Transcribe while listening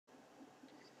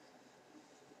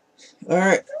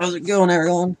Alright, how's it going,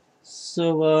 everyone?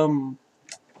 So, I'm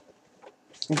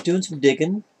doing some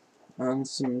digging on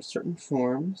some certain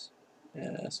forums,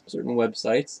 some certain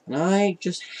websites, and I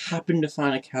just happened to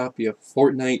find a copy of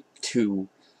Fortnite 2.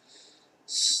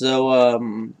 So,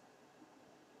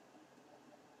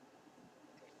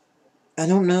 I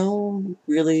don't know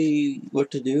really what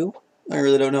to do. I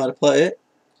really don't know how to play it.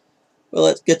 Well,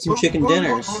 let's get some chicken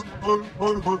dinners.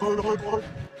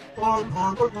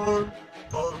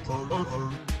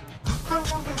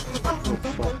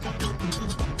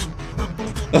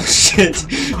 Oh shit!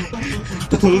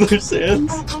 The Lunar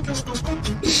Sands?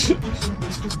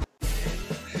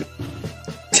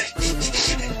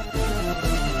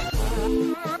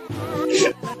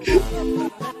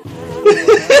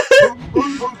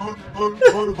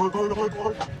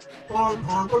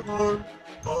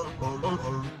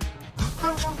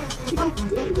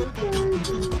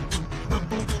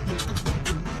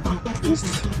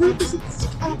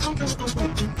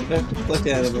 I have to collect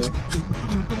anime.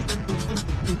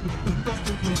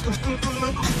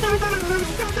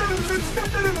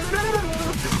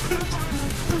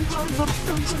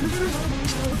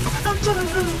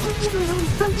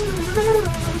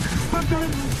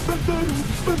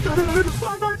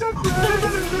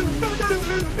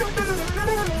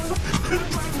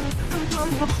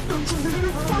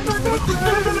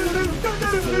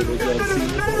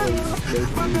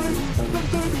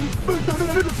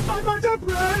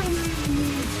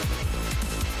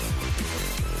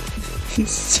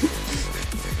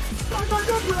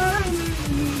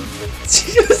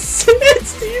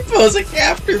 Steve posing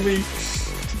after me.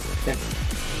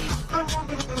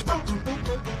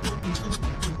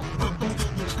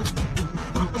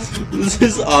 This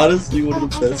is honestly one of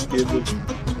the best games of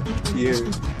the year.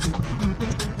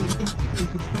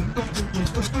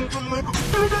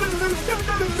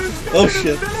 Oh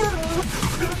shit.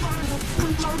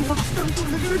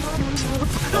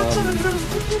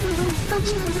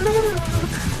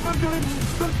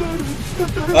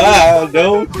 Ah,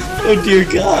 no. Oh dear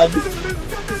God.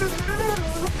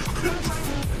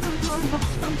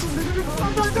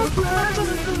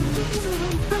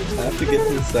 I have to get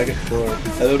to the second floor.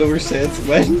 I don't know where Sans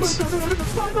went.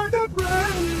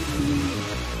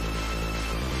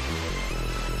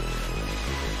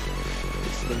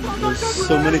 There's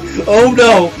so many. Oh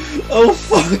no! Oh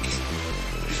fuck!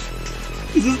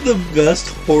 This is the best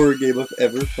horror game I've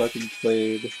ever fucking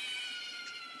played.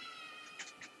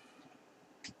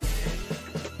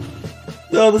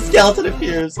 No, the skeleton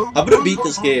appears. I'm gonna beat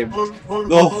this game.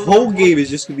 The whole game is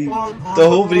just gonna be. The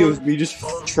whole video is me just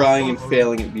trying and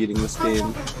failing at beating this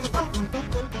game.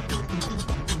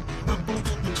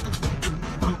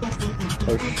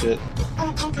 Oh shit.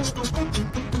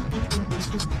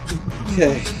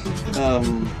 Okay.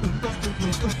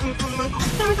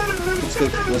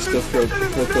 Let's go for a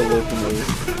locomotive.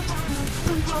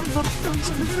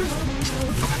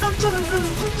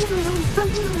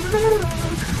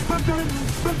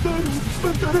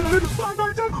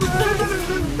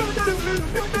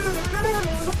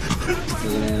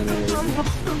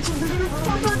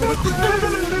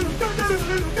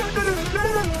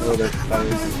 Oh, they're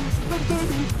fires.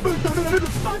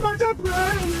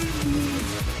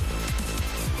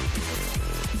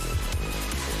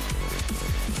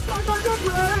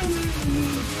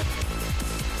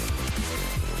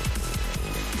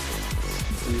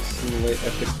 You simulate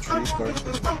epic tree park.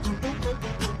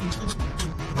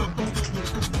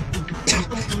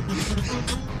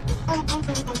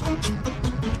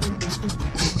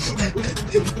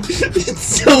 It's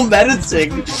so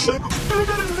menacing! You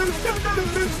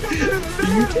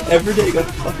ever take a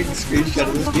fucking screenshot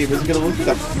of this game, it's gonna look like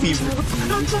a fever.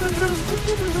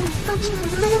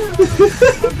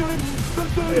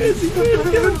 Where is he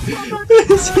going?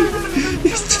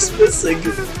 He's just missing.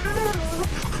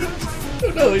 Oh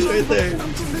no, he's right there.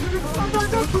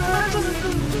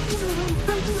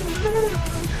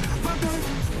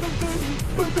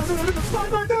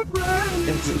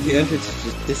 And the entrance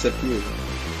just disappeared.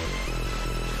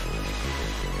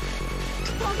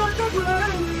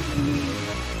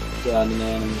 Got an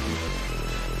enemy.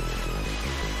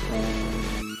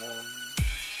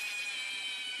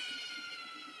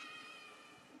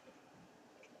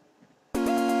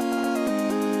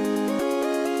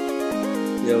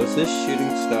 Yo, is this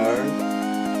Shooting Star?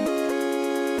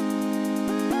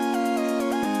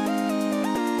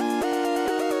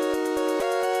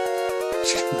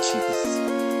 Jesus.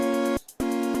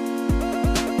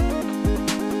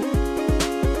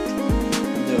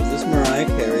 No, is this Mariah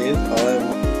Carey? All I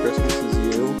Want for Christmas Is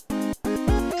You?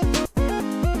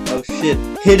 Oh shit,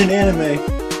 hidden anime!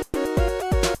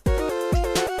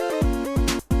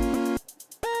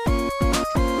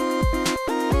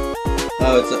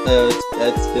 Oh,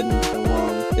 it's been so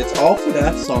long. It's all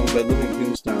FNAF songs by Living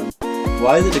Tombstone.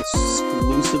 Why is it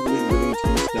exclusively Living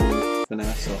Tombstone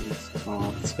FNAF songs?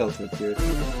 Oh, the skeleton appeared.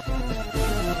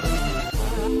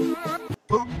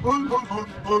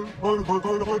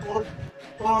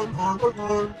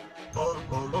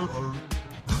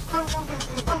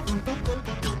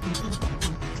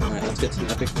 Alright, let's get some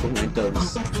epic Fortnite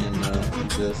dubs in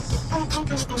this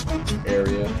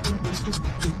area.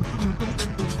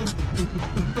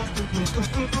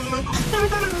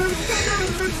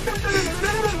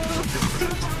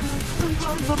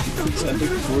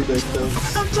 Epic Fortnite dubs.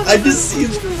 I just see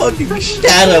his fucking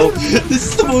shadow! This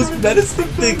is the most menacing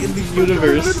thing in the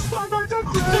universe.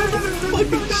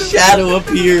 Fucking shadow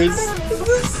appears.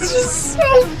 This is just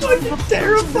so fucking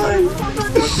terrifying.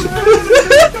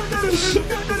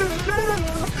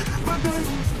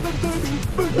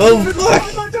 Oh fuck!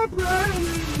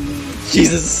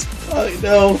 Jesus! I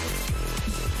know.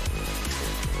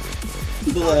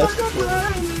 The last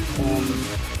one.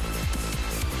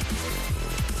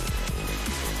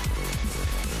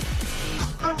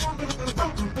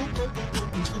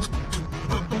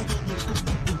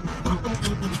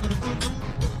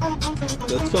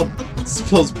 That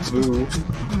spells boo.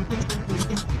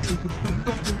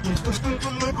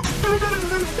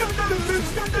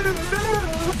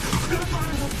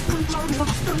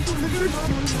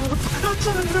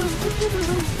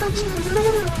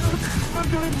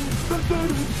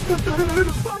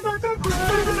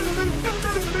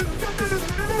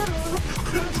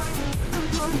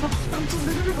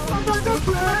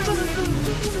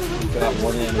 Got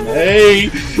one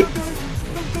anime.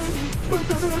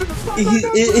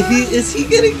 Is he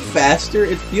getting faster?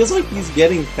 It feels like he's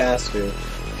getting faster.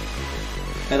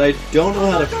 And I don't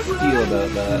know how to feel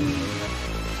about that.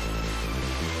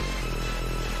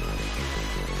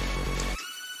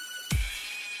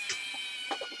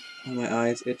 Oh, my eye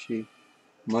is itchy.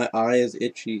 My eye is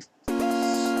itchy.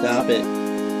 Stop it.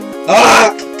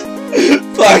 Ah!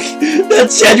 Fuck! That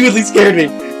genuinely scared me!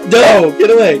 No!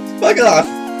 Get away! Fuck off!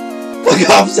 Fuck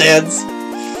off, Sans!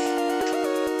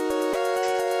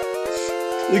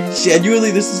 Like,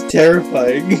 genuinely, this is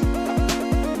terrifying.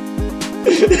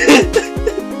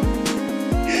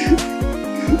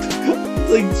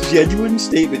 Like, genuine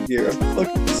statement here.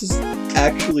 This is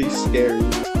actually scary.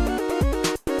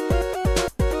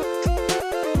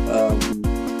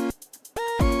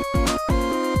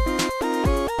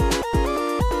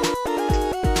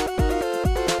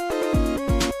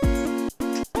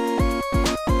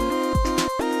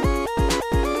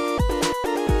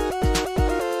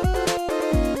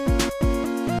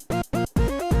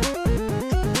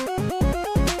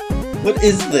 What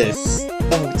is this?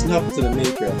 Oh, it's an opposite of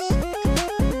maid dress.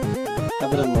 How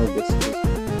about a Mogus?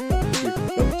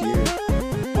 Oh dear.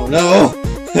 Oh no!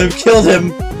 I've killed him!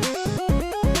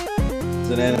 There's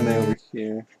an anime over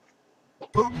here.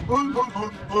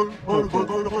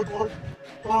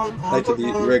 Back to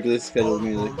the regularly scheduled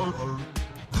music.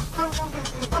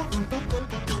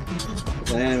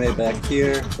 There's an anime back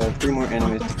here. So I have 3 more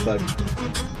animes to collect.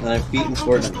 And I've beaten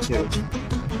Fortnite too.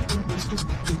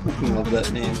 I fucking love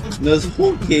that name. And this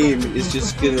whole game is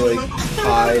just gonna like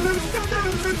hide.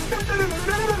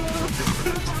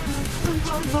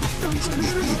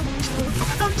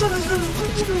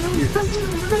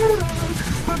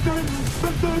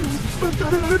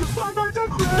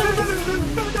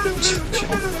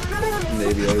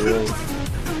 Maybe I will.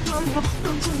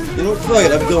 You know what? Fuck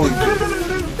it, I'm going to.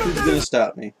 Who's gonna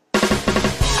stop me?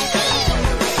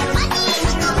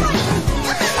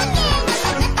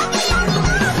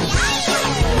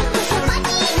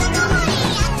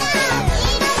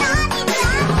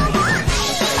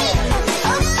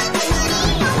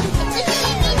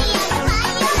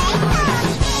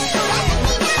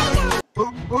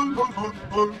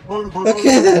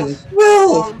 Okay then.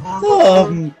 Well,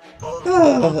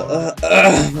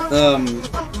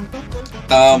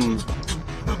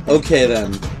 okay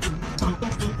then.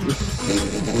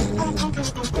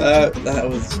 that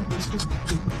was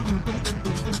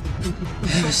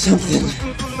something.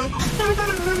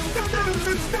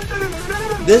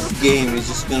 This game is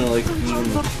just gonna like be in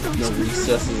the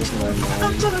recesses of my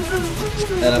mind,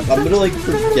 and I'm gonna like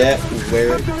forget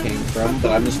where it came from,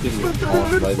 but I'm just gonna be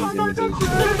haunted by these images.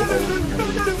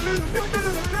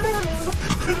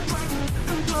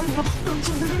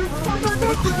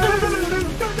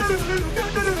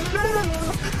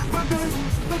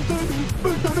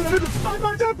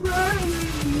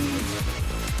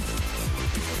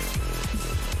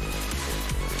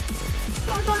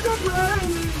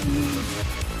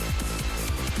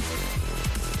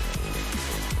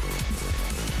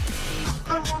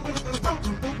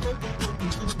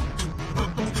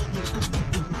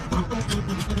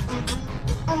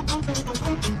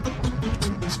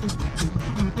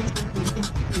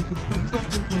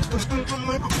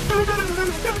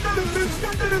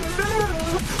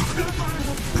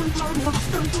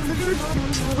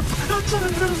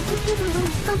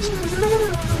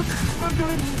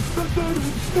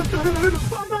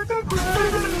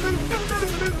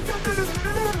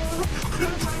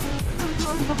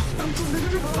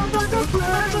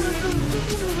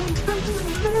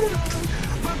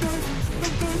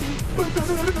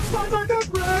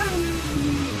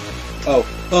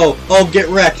 Oh, get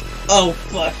wrecked! Oh,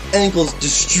 fuck! Ankle's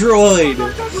destroyed!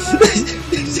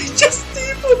 Just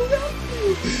deep around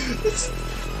you! It's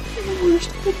the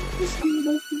worst game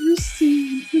I've ever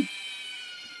seen.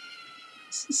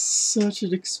 This is such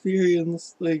an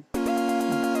experience. Like,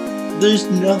 there's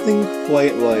nothing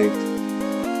quite like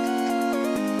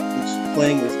just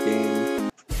playing this game.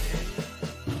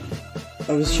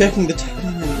 I was checking the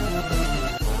time.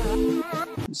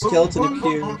 The skeleton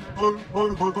appeared.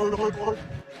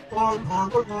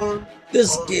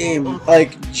 This game,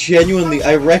 like, genuinely,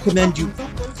 I recommend you,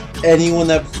 anyone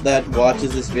that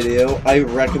watches this video, I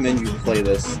recommend you play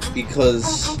this,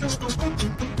 because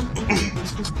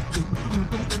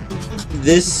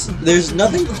there's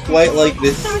nothing quite like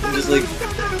this, just like,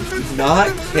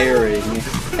 not caring,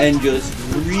 and just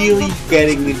really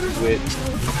getting into it,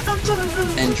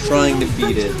 and trying to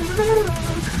beat it.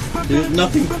 There's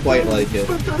nothing quite like it.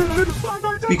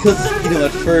 Because, you know,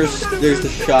 at first, there's the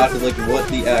shock of, like, what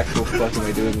the actual fuck am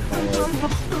I doing with my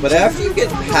life? But after you get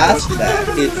past that,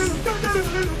 it's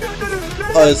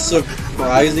a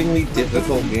surprisingly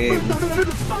difficult game.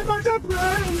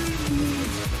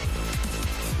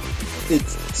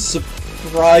 It's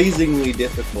surprisingly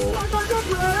difficult.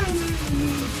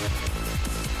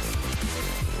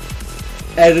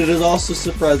 And it is also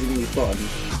surprisingly fun.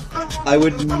 I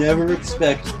would never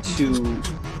expect to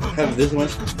have this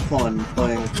much fun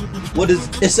playing what is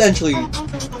essentially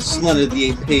Slender the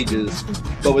 8 Pages,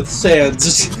 but with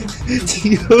Sans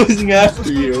hosing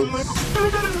after you.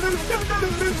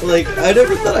 Like, I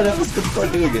never thought I'd have this much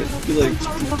fun doing it. Be like,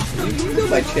 you know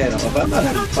my channel, if I'm not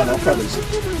having fun, I'll probably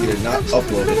just either not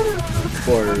upload it,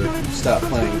 or stop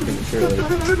playing prematurely.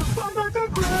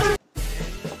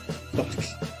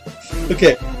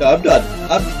 Okay, no, I'm done.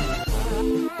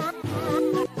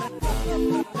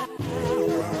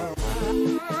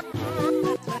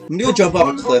 I'm gonna jump off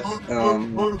a cliff,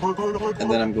 and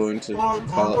then I'm going to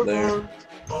call it there.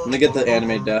 I'm gonna get the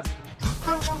anime death.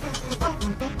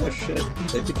 Oh shit.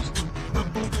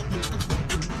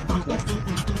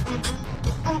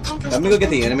 I'm gonna go get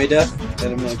the anime death,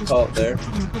 and I'm gonna call it there.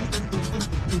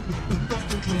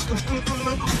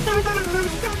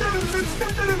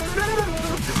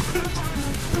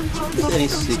 There's any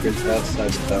secrets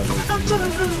outside the foundation.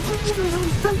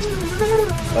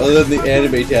 Other than the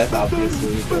anime death,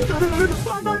 obviously, but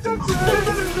nothing's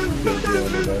good deal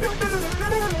anyway.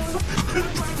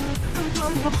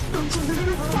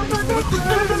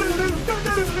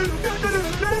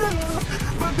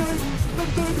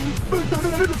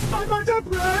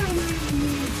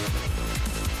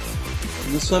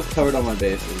 This is what I've covered all my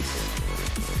bases.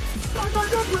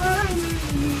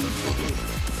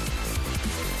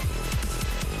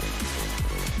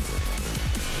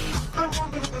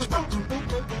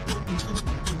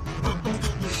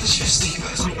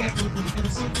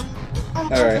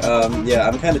 Alright, yeah,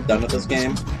 I'm kind of done with this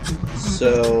game.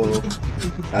 So,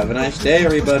 have a nice day,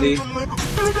 everybody.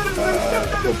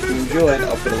 Hope you enjoyed.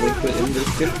 I'll put a link to it in the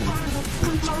description.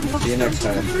 See you next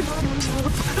time.